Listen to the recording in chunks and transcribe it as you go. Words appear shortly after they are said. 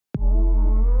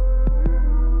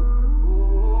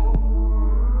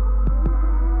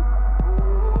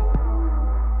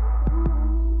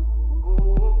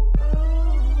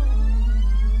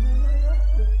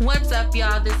What's up,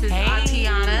 y'all? This is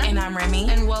Atiana. And I'm Remy.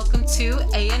 And welcome to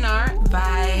A&R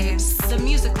Vibes, the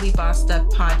Musically Bossed Up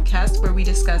podcast where we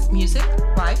discuss music,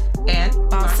 life, and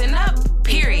bossing up,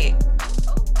 period.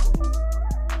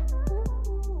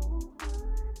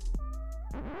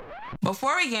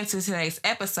 Before we get into today's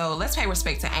episode, let's pay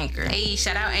respect to Anchor. Hey,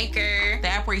 shout out Anchor. The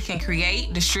app where you can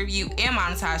create, distribute, and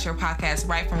monetize your podcast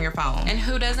right from your phone. And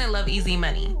who doesn't love easy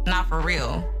money? Not for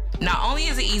real. Not only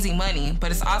is it easy money,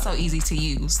 but it's also easy to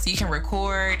use. You can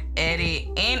record, edit,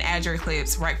 and add your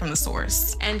clips right from the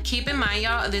source. And keep in mind,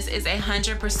 y'all, this is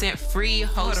 100% free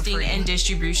hosting and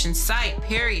distribution site,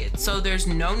 period. So there's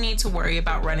no need to worry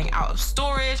about running out of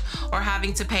storage or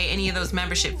having to pay any of those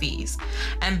membership fees.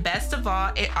 And best of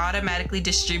all, it automatically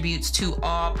distributes to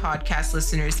all podcast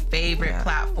listeners' favorite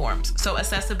platforms. So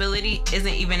accessibility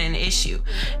isn't even an issue.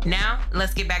 Now,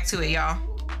 let's get back to it, y'all.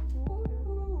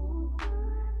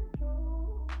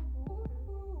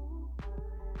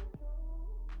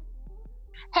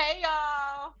 Hey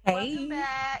y'all! Hey. Welcome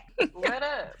back. What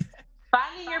up?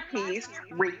 Finding Your Peace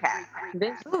recap.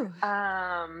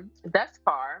 Thus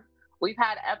far, we've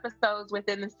had episodes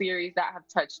within the series that have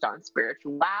touched on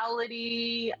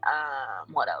spirituality,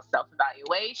 what else?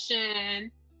 Self-evaluation,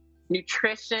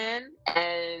 nutrition,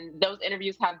 and those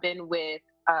interviews have been with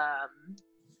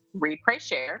Read, Pray,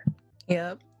 Share.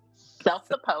 Yep. Self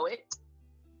the Poet,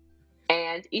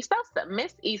 and Isosa,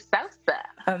 Miss Isosa.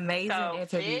 Amazing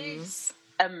interviews.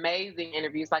 Amazing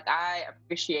interviews. Like, I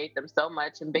appreciate them so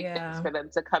much, and big thanks for them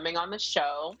to coming on the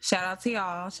show. Shout out to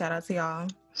y'all. Shout out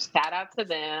to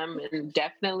them. And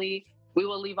definitely we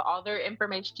will leave all their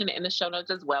information in the show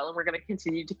notes as well. And we're going to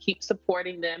continue to keep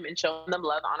supporting them and showing them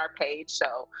love on our page.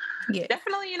 So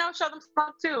definitely, show them some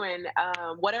love too. And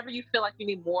whatever you feel like you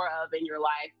need more of in your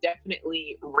life,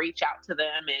 definitely reach out to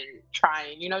them and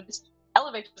try and, just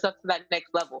elevate yourself to that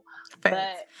next level.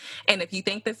 And if you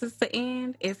think this is the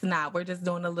end, it's not. We're just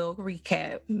doing a little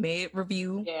recap,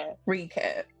 mid-review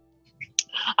recap.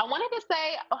 I wanted to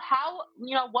say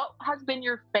what has been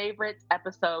your favorite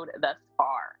episode thus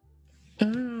far?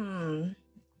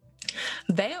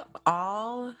 They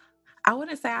all, I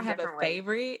wouldn't say I have a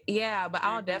favorite. Yeah, but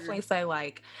I'll definitely say,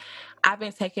 like, I've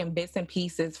been taking bits and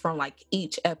pieces from, like,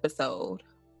 each episode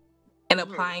and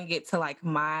applying it to, like,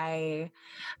 my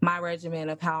regimen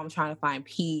of how I'm trying to find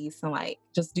peace and, like,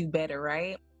 just do better,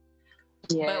 right?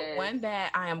 Yes. But one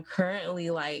that I am currently,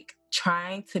 like,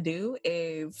 trying to do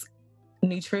is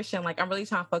nutrition. Like, I'm really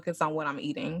trying to focus on what I'm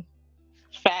eating.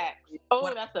 Facts.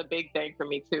 That's a big thing for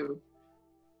me too.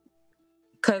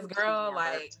 Cause girl,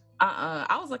 like,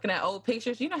 I was looking at old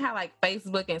pictures. You know how, like,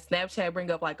 Facebook and Snapchat bring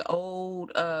up, like,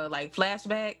 old, like,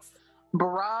 flashbacks?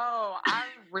 Bro, I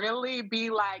really be,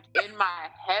 like, in my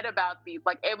head about these.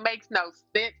 Like, it makes no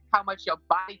sense how much your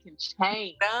body can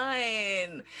change.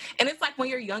 None. And it's like when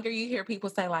you're younger, you hear people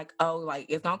say, like, oh, like,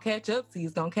 it's gonna catch up. See,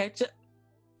 it's gonna catch up.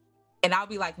 And I'll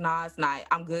be like, nah, it's not.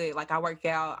 I'm good. Like, I work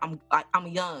out. I'm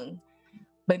young.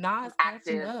 But nah, it's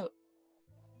catching up.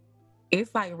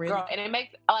 It's, like, really. Girl, and it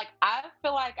makes, like, I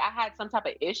feel like I had some type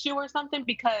of issue or something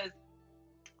because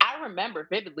I remember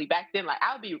vividly back then, like,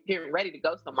 I would be getting ready to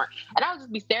go somewhere and I would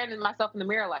just be staring at myself in the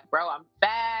mirror like, bro, I'm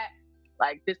fat.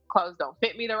 Like, this clothes don't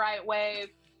fit me the right way.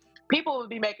 People would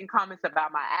be making comments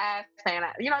about my ass, saying,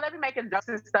 they'd be making jokes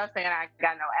and stuff saying I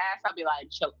got no ass. I'd be like,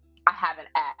 chill, I have an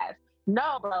ass.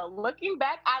 No, bro, looking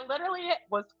back, I literally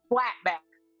was flat back.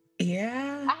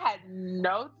 Yeah. I had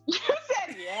no, you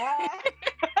said yeah.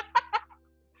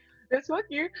 It's with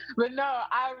you. But no,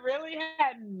 I really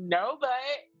had no butt.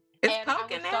 It's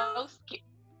poking now.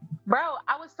 Bro,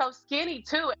 I was so skinny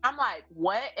too. I'm like,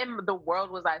 what in the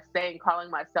world was I saying calling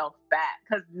myself fat?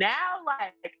 Because now,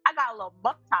 like, I got a little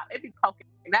muck top. It be poking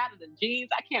out of the jeans.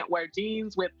 I can't wear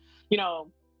jeans with,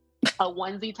 a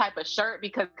onesie type of shirt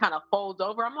because it kind of folds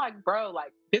over. I'm like, bro,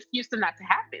 like, this used to not to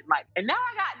happen. Like, and now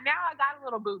I got a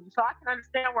little booty, so I can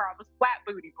understand where I was flat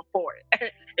booty before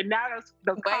it. And now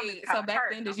those Wait, so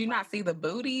back then, did you not see the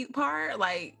booty part?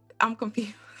 Like, I'm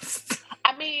confused.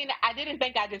 I mean, I didn't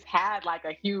think I just had, like,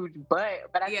 a huge butt,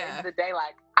 but at the end of the day,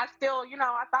 like, I still,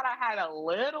 I thought I had a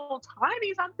little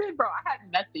tiny something, bro. I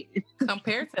had nothing.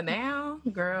 Compared to now,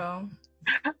 girl.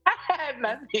 I had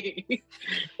nothing.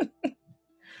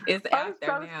 It's out there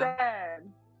so now. Sad.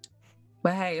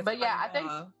 But hey, I think.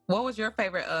 What was your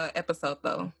favorite episode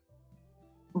though?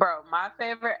 Bro, my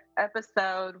favorite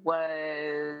episode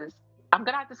was, I'm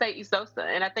gonna have to say Isosa,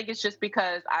 and I think it's just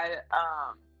because I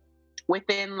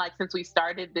within, like, since we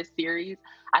started this series,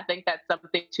 I think that's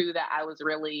something too that I was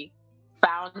really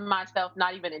found myself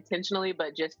not even intentionally,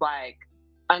 but just, like,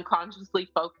 unconsciously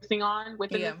focusing on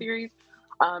within the series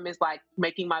is like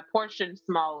making my portion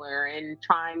smaller and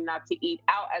trying not to eat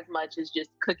out as much as just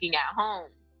cooking at home.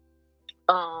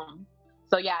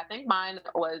 So yeah, I think mine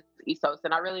was ethos,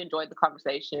 and I really enjoyed the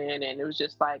conversation, and it was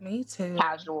just like Me too.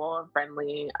 casual and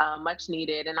friendly, much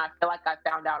needed. And I feel like I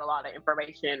found out a lot of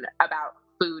information about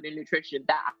food and nutrition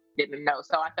that I didn't know.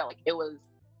 So I felt like it was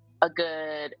a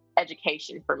good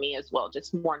education for me as well,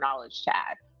 just more knowledge to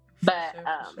add. But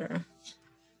Sure.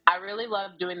 I really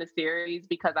loved doing the series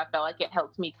because I felt like it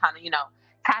helped me kind of,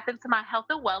 tap into my health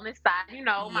and wellness side,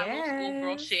 my little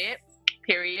schoolgirl shit,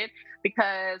 period.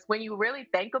 Because when you really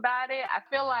think about it, I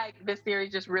feel like this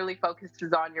series just really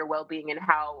focuses on your well-being and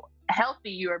how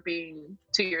healthy you are being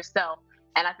to yourself.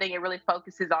 And I think it really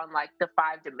focuses on like the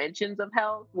 5 dimensions of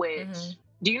health, which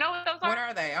do you know what those are? What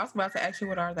are they? I was about to ask you,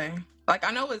 what are they? Like,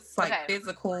 I know it's like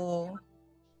physical.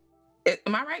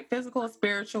 Am I right? Physical,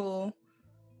 spiritual,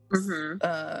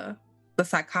 the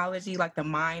psychology, like the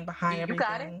mind behind everything. You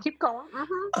got it. Keep going.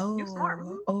 Oh, you're smart.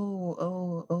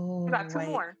 Oh. You got 2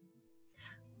 more.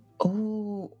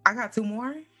 Oh, I got 2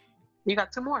 more? You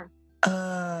got 2 more.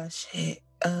 Shit.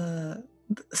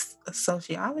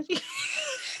 Sociology?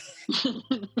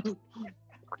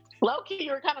 Low-key,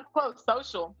 you were kind of close.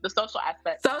 The social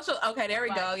aspect. Social, okay, there we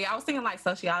go. Yeah, I was thinking like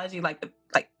sociology, like the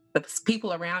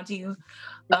people around you.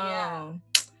 Yeah.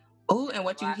 Oh, and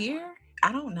what you hear?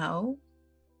 I don't know.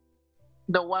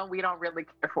 The one we don't really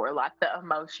care for, like the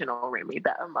emotional, Remy,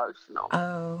 the emotional.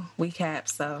 Oh, we cap,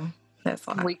 so that's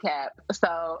why. We cap.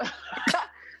 So,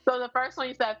 so the first one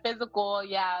you said physical,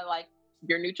 yeah, like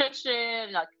your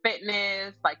nutrition, like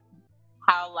fitness, like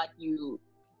how like you,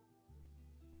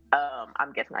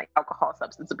 I'm guessing like alcohol,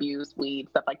 substance abuse, weed,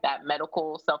 stuff like that,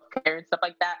 medical, self-care and stuff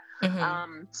like that.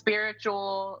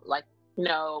 Spiritual, like,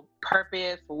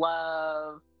 purpose,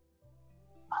 love,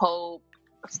 hope,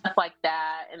 stuff like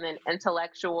that. And then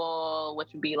intellectual, which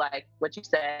would be like what you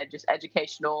said, just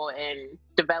educational and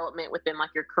development within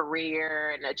like your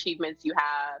career and achievements you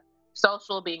have.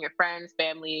 Social, being your friends,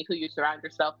 family, who you surround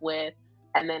yourself with.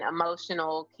 And then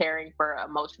emotional, caring for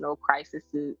emotional crisis,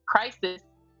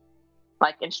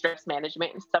 like in stress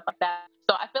management and stuff like that.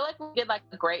 So I feel like we did like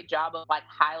a great job of like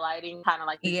highlighting kind of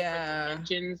like the different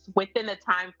dimensions within the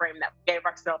time frame that we gave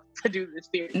ourselves to do this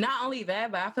series. Not only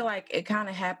that, but I feel like it kind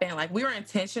of happened, like we were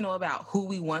intentional about who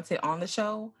we wanted on the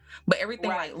show, but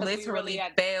everything like literally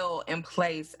fell in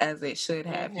place as it should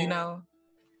have, And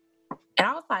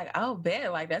I was like, oh,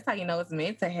 bet, like that's how you know it's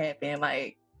meant to happen.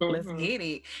 Like, let's get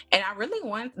it. And I really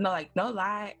want to know, like, no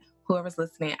lie, whoever's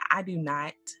listening, I do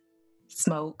not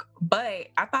smoke, but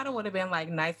I thought it would have been like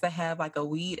nice to have like a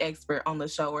weed expert on the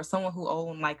show, or someone who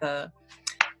owned like a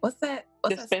what's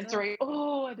dispensary.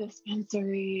 Oh, a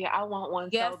dispensary. I want one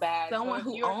so bad. Someone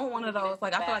who owned one of those.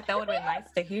 Like, I feel like that would have been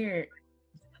nice to hear.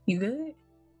 You good?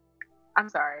 I'm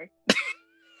sorry.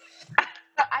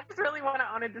 I just really want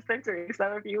to own a dispensary.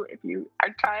 So if you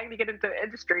are trying to get into the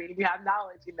industry and you have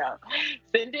knowledge,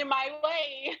 send it my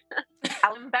way.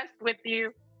 I'll invest with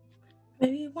you.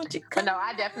 Maybe once you come. But no,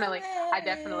 I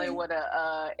definitely would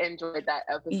have enjoyed that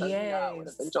episode. Yes. I would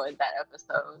have enjoyed that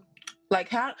episode.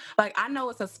 Like I know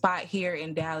it's a spot here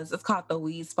in Dallas. It's called the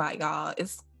Weed Spot, y'all.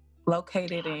 It's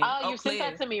located in you sent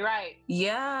that to me, right?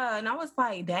 Yeah, and I was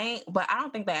like, dang, but I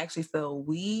don't think they actually sell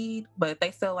weed, but they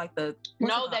sell like the.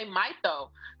 No, they might though,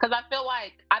 because I feel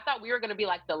like I thought we were gonna be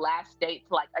like the last state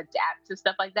to like adapt to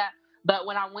stuff like that. But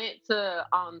when I went to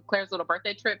Claire's little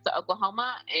birthday trip to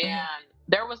Oklahoma, and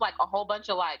there was like a whole bunch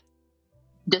of like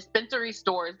dispensary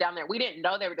stores down there. We didn't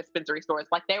know they were dispensary stores.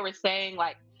 Like they were saying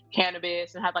like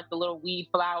cannabis and had like the little weed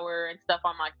flower and stuff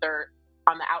on like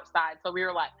on the outside. So we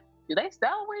were like, do they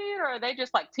sell weed or are they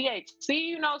just like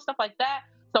THC, stuff like that?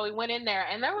 So we went in there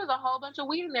and there was a whole bunch of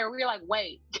weed in there. We were like,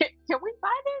 wait, can we buy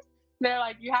this? And they're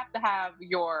like, you have to have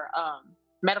your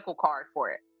medical card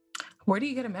for it. Where do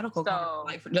you get a medical card?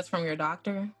 Like just from your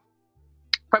doctor?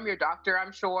 From your doctor,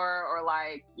 I'm sure, or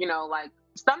like, like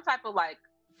some type of like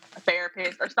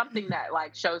therapist or something that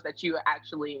like shows that you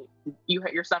actually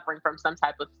you're suffering from some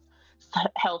type of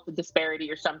health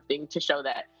disparity or something to show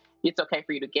that it's okay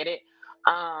for you to get it.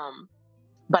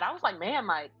 But I was like, man,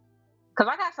 like,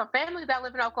 because I got some family that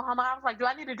live in Oklahoma. I was like, do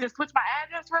I need to just switch my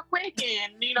address real quick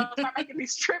and start making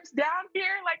these trips down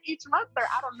here like each month, or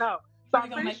I don't know. So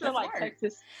I'm pretty sure like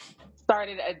Texas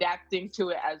started adapting to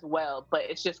it as well, but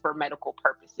it's just for medical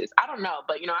purposes. I don't know,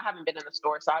 but I haven't been in the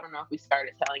store, so I don't know if we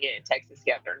started selling it in Texas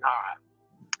yet or not.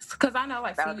 Because I know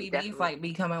like CBD is like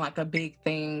becoming like a big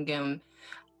thing, and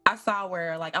I saw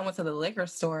where like I went to the liquor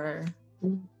store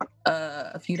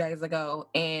a few days ago,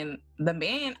 and the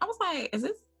man, I was like, is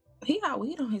this he got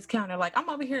weed on his counter. Like, I'm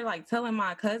over here, like, telling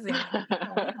my cousin, like, he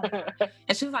got weed on his counter.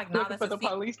 And she was like, nah, Looking that's for a the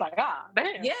police, like,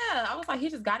 damn. Yeah, I was like, he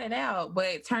just got it out. But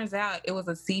it turns out it was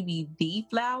a CBD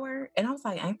flower. And I was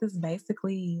like, ain't this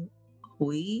basically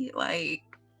weed? Like,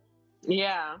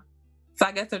 yeah. So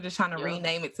I guess they're just trying to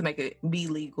rename it to make it be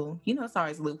legal. You know, it's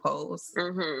always loopholes.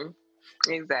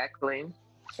 Exactly.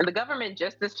 And the government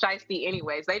just as shiesty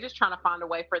anyways. They just trying to find a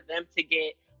way for them to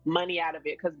get money out of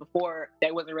it, because before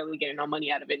they wasn't really getting no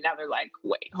money out of it. Now they're like,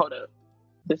 wait, hold up.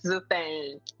 This is a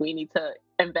thing. We need to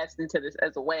invest into this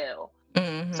as well.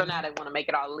 So now they want to make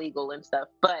it all legal and stuff.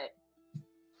 But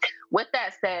with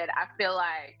that said, I feel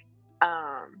like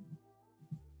I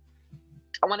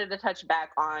wanted to touch back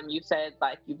on, you said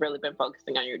like you've really been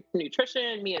focusing on your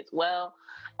nutrition, me as well.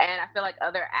 And I feel like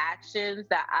other actions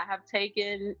that I have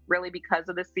taken really because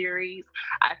of the series,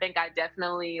 I think I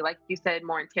definitely, like you said,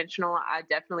 more intentional. I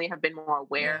definitely have been more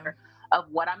aware of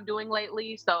what I'm doing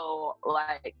lately. So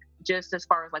like just as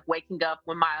far as like waking up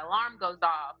when my alarm goes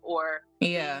off, or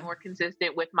being more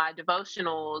consistent with my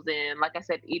devotionals, and like I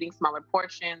said, eating smaller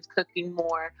portions, cooking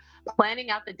more, planning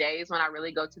out the days when I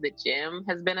really go to the gym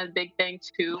has been a big thing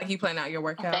too. Like you plan out your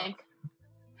workout?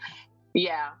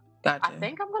 Yeah. Gotcha. I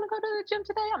think I'm going to go to the gym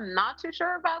today. I'm not too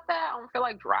sure about that. I don't feel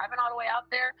like driving all the way out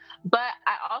there. But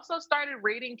I also started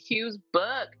reading Q's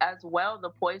book as well, The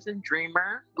Poison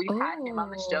Dreamer. We've had him on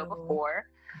the show before.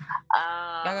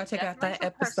 Y'all gotta check out that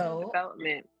episode.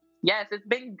 Development. Yes, it's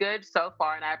been good so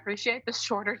far, and I appreciate the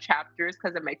shorter chapters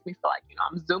because it makes me feel like,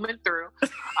 I'm zooming through.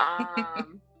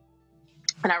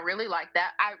 And I really like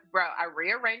that. I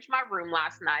rearranged my room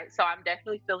last night, so I'm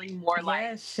definitely feeling more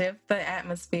like shift the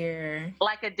atmosphere,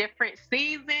 like a different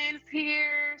seasons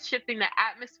here. Shifting the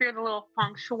atmosphere, the little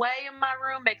feng shui in my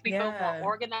room makes me feel more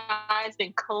organized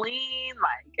and clean.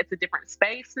 Like it's a different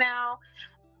space now.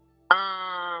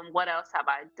 What else have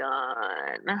I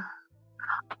done?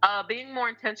 Being more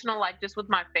intentional, like just with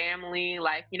my family.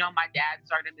 Like, my dad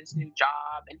started this new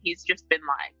job, and he's just been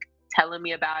like telling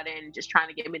me about it and just trying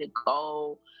to get me to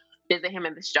go visit him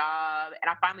in this job.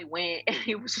 And I finally went, and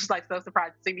he was just like so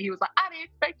surprised to see me. He was like, I didn't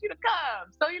expect you to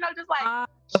come. So, just like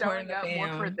showing up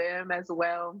more for them as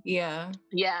well. Yeah.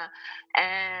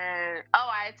 And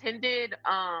I attended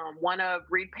one of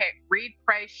Read,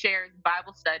 Pray, Share's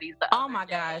Bible studies. Oh my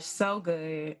gosh, so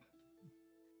good.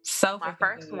 So my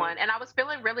first one, and I was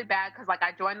feeling really bad because like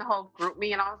I joined the whole group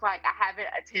me, and I was like, I haven't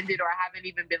attended, or I haven't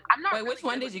even been. I'm not. Wait, which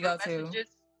one did you go to?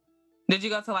 Did you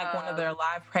go to like one of their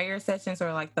live prayer sessions,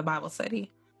 or like the Bible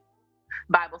study?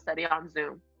 Bible study on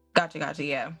Zoom. Gotcha.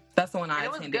 Yeah, that's the one I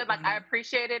attended. It was good. Like I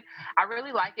appreciated. I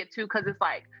really like it too because it's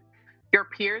like your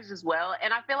peers as well,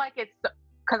 and I feel like it's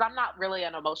because I'm not really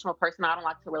an emotional person. I don't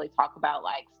like to really talk about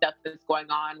like stuff that's going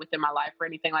on within my life or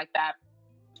anything like that.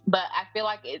 But I feel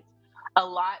like it's a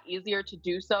lot easier to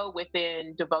do so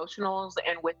within devotionals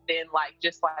and within like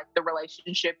just like the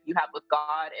relationship you have with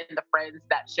God and the friends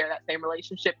that share that same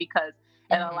relationship, because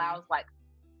it allows like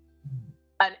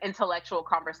an intellectual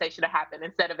conversation to happen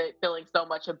instead of it feeling so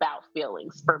much about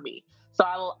feelings for me. So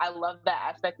I love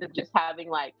that aspect of just having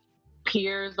like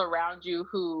peers around you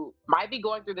who might be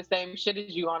going through the same shit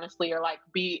as you, honestly, or like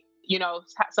be,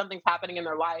 something's happening in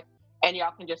their life, and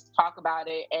y'all can just talk about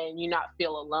it and you not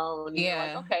feel alone.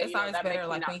 Yeah. Like, okay, it's always better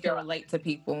like when you can relate to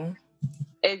people.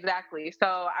 Exactly. So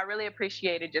I really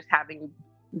appreciated just having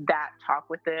that talk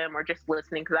with them, or just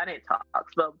listening, because I didn't talk,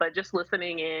 but just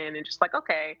listening in and just like,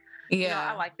 okay,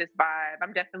 I like this vibe.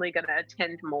 I'm definitely going to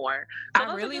attend more. So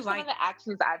those are just some of the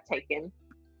actions I've taken.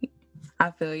 I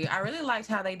feel you. I really liked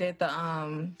how they did the,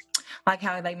 like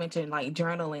how they mentioned like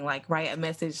journaling, like write a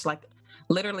message, like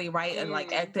literally write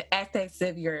like as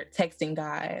if you're texting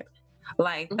God,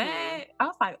 like that. I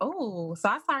was like, oh, so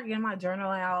I started getting my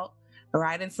journal out,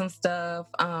 writing some stuff.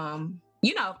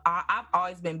 I've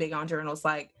always been big on journals.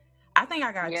 Like I think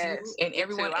I got you and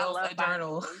everyone else a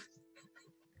journal.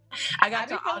 I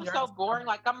feeling so boring.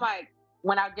 Like I'm like,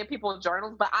 when I give people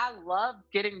journals, but I love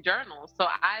getting journals. So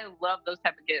I love those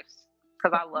type of gifts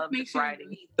because I love just writing.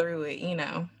 Read through it, you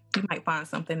might find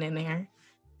something in there.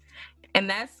 And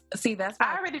that's why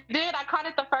I already did. I caught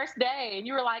it the first day, and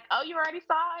you were like, "Oh, you already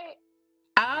saw it."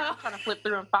 I'm trying to flip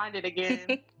through and find it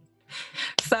again.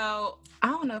 So I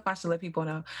don't know if I should let people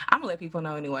know. I'm gonna let people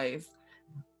know anyways.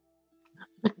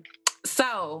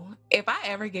 So if I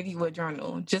ever give you a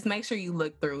journal, just make sure you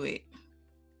look through it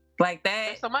like that.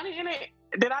 There's some money in it.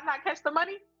 Did I not catch the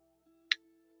money?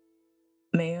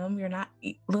 Ma'am, you're not.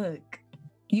 Look,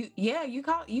 you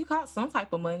caught some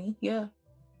type of money. Yeah.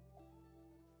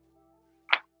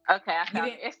 Okay, I found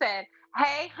it. It said,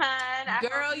 "Hey, hun."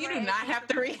 Girl, you do not have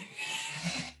to read.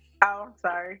 Oh, I'm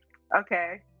sorry.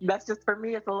 Okay. That's just for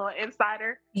me. It's a little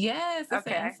insider. Yes, it's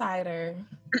an insider.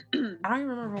 I don't even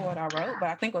remember what I wrote, but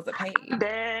I think it was a page.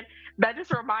 Then that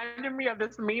just reminded me of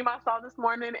this meme I saw this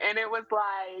morning, and it was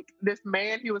like this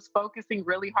man, he was focusing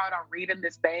really hard on reading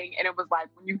this thing, and it was like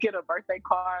when you get a birthday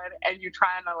card and you're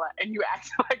trying to and you act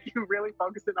like you really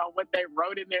focusing on what they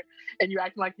wrote in there, and you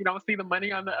act like you don't see the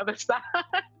money on the other side.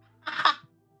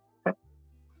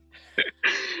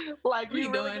 Like you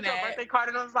really get your birthday card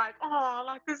and I was like, oh,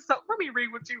 like this is so, let me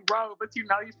read what you wrote, but you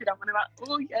know you see that money like,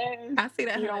 oh yes. I see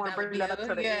that. You don't want to bring that up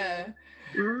to the end.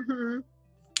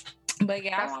 Mm-hmm. But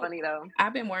yeah, that's funny though.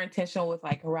 I've been more intentional with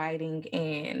like writing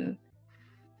and,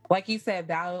 like you said,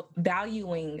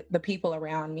 valuing the people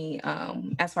around me.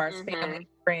 As far as family,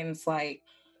 friends, like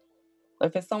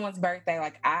if it's someone's birthday,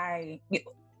 like I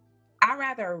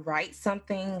rather write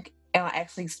something and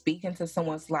actually speak into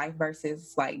someone's life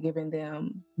versus like giving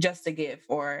them just a gift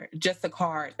or just a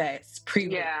card that's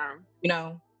pre-written, you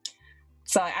know?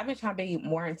 So I've been trying to be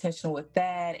more intentional with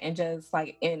that and just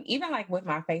like, and even like with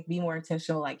my faith, be more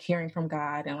intentional, like hearing from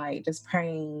God and like just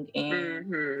praying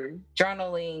and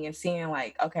journaling and seeing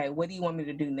like, okay, what do you want me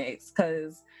to do next?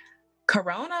 Because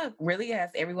Corona really has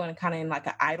everyone kind of in like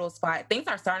an idle spot. Things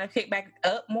are starting to pick back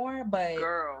up more, but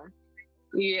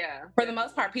for the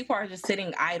most part, people are just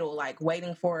sitting idle, like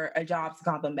waiting for a job to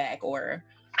call them back or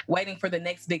waiting for the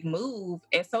next big move.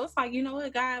 And so it's like, you know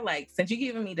what, God, like, since you're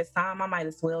giving me this time, I might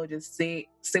as well just sit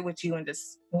with you and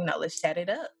just, you know, let's chat it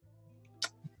up.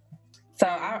 So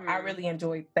I really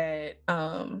enjoyed that.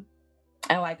 And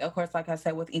like, of course, like I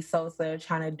said, with Isosa,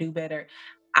 trying to do better.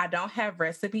 I don't have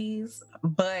recipes,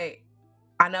 but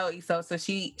I know Isosa,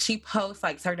 she posts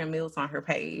like certain meals on her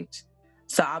page.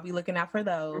 So I'll be looking out for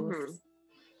those.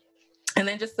 And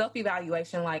then just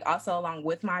self-evaluation, like also along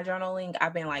with my journaling,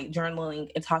 I've been like journaling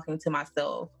and talking to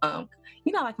myself,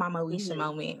 you know, like my Moesha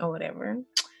moment or whatever.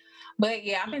 But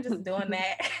yeah, I've been just doing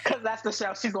that. Because that's the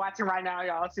show she's watching right now,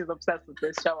 y'all. She's obsessed with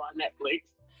this show on Netflix.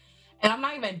 And I'm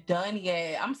not even done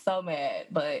yet. I'm so mad,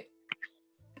 but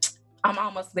I'm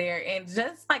almost there. And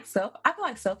just like I feel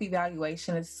like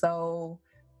self-evaluation is so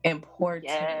important.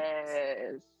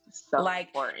 Yes. So like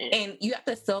important. And you have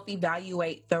to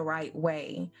self-evaluate the right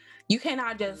way. You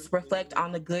cannot just reflect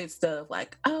on the good stuff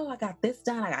like, oh, I got this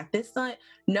done,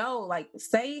 no, like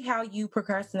say how you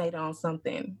procrastinated on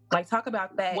something, like talk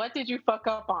about that. What did you fuck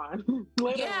up on?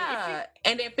 Yeah.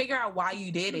 And then figure out why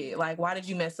you did it, like why did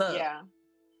you mess up,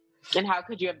 and how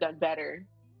could you have done better.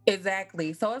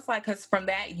 Exactly. So it's like, because from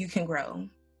that you can grow.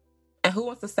 And who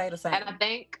wants to say the same? And I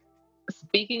think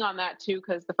speaking on that too,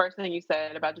 because the first thing you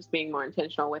said about just being more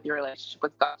intentional with your relationship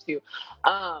with God too,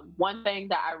 one thing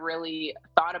that I really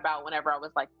thought about whenever I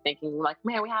was like thinking like,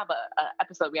 man, we have a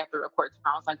episode we have to record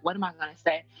tomorrow. I was like, what am I going to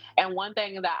say? And one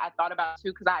thing that I thought about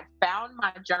too, because I had found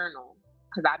my journal,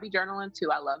 because I be journaling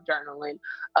too. I love journaling,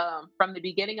 from the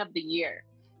beginning of the year.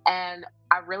 And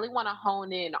I really want to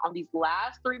hone in on these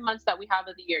last 3 months that we have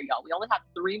of the year, y'all. We only have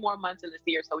 3 more months in this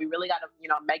year, so we really got to, you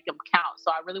know, make them count.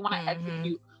 So I really want to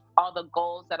execute all the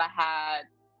goals that I had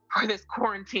for this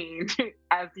quarantine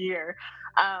as year.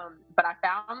 But I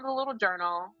found the little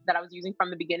journal that I was using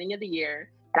from the beginning of the year,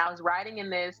 and I was writing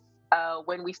in this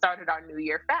when we started our New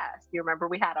Year fast. You remember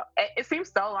we had it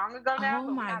seems so long ago now.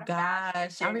 Oh my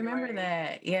gosh, I remember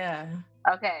that. Yeah.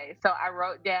 Okay, so I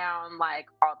wrote down like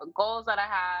all the goals that I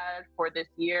had for this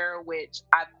year, which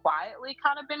I've quietly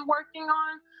kind of been working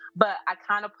on, but I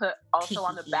kind of put also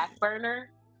on the back burner.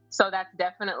 So that's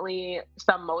definitely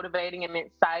some motivating and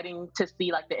exciting to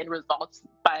see like the end results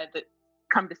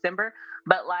come December.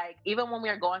 But like, even when we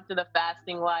were going through the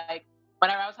fasting, like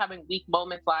whenever I was having weak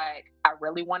moments, like I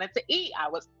really wanted to eat. I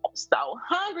was so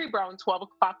hungry, bro. And 12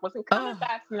 o'clock wasn't coming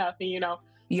fast enough. And, you know,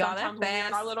 y'all, sometimes when we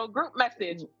in our little group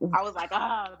message, I was like,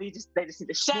 oh, they just need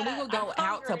to shut up. When we would go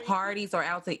out to parties or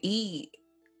out to eat,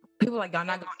 people were like, y'all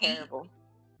not going to eat.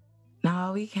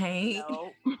 No, we can't.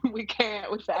 No, we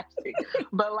can't. We're fasting.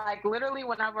 But like literally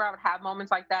whenever I would have moments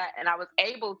like that and I was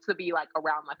able to be like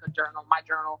around like my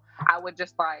journal, I would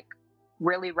just like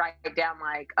really write down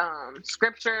like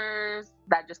scriptures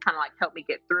that just kind of like help me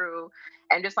get through.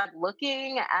 And just like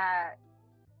looking at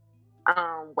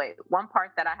one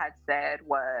part that I had said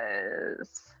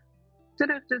was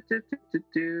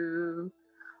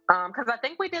because I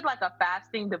think we did like a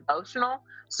fasting devotional,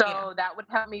 so that would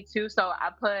help me too. So I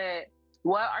put,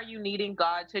 what are you needing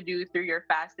God to do through your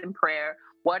fast and prayer?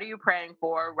 What are you praying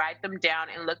for? Write them down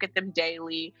and look at them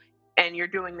daily. And you're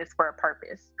doing this for a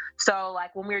purpose. So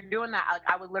like when we were doing that,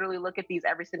 I would literally look at these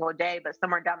every single day, but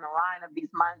somewhere down the line of these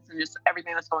months and just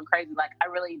everything that's going crazy, like I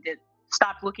really did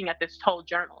stop looking at this whole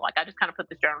journal. Like I just kind of put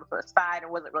this journal to the side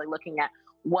and wasn't really looking at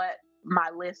what my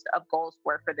list of goals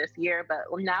were for this year. But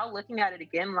now looking at it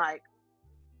again, like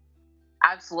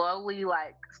I've slowly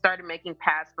like started making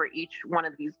paths for each one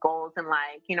of these goals, and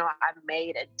like, you know, I've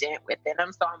made a dent within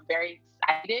them. So I'm very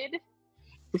excited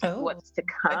to see what's to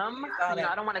come. You know,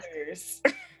 I don't want to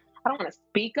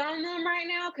speak on them right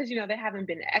now because, you know, they haven't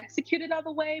been executed all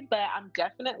the way, but I'm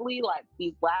definitely like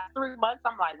these last 3 months,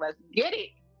 I'm like, let's get it.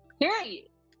 Period.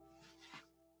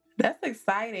 That's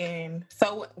exciting.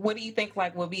 So what do you think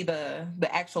like will be the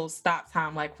actual stop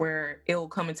time, like where it will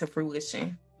come into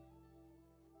fruition?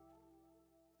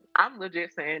 I'm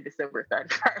legit saying December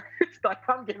 31st. Like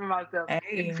I'm giving myself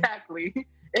exactly.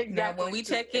 Now when we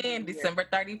check in December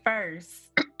 31st,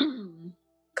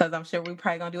 because I'm sure we're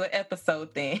probably gonna do an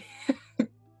episode then.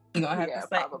 You're gonna have to say,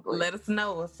 probably. Let us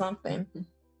know or something.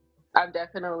 I'm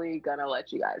definitely gonna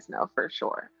let you guys know for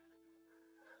sure.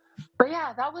 But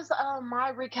yeah, that was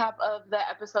my recap of the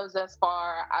episodes thus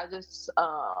far. I just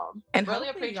and really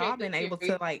appreciate y'all been able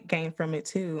to like gain from it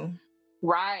too.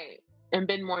 Right. And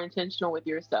been more intentional with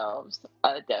yourselves.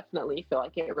 I definitely feel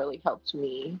like it really helped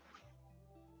me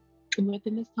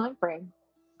within this time frame.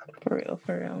 For real.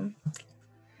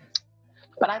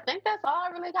 But I think that's all I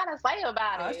really gotta say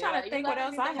about it. I was trying to think what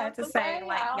else I had to say.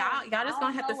 Like y'all just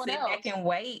gonna have to sit back and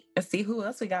wait and see who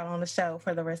else we got on the show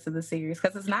for the rest of the series,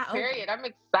 because it's not over. I'm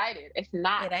excited. It's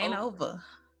not. It ain't over.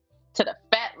 To the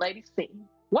fat lady scene.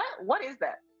 What is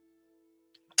that?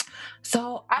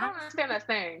 So I don't understand that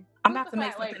saying. I'm about to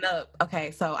make something up.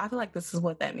 Okay, so I feel like this is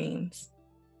what that means.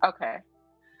 Okay,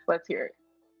 let's hear it.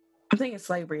 I'm thinking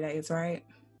slavery days, right?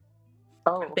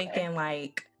 Oh, I'm thinking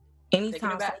like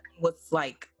anytime someone was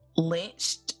like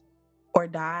lynched or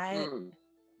died,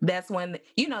 that's when,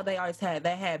 you know, they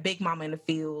had Big Mama in the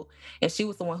field, and she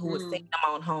was the one who would sing them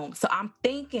on home. So I'm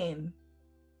thinking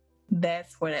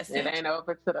that's where that's. It ain't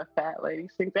over to the fat lady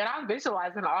scene. And I'm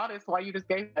visualizing all this while you just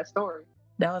gave that story.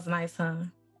 That was nice, huh?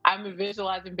 I'm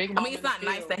visualizing Big Mama. I mean, it's not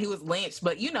nice that he was lynched,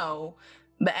 but you know,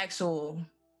 the actual.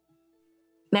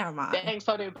 Never mind. Dang,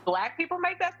 so did black people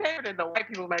make that saying, or did the white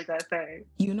people make that saying?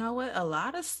 You know what? A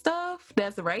lot of stuff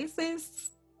that's racist,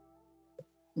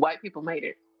 white people made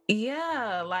it.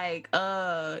 Yeah, like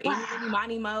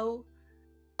Money Mo,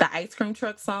 the ice cream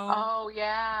truck song. Oh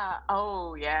yeah.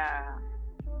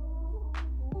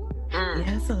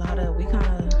 Yeah, it's a lot of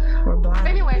we're blind.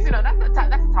 Anyways, you know, that's a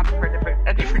topic for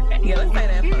a different day. Yeah, let's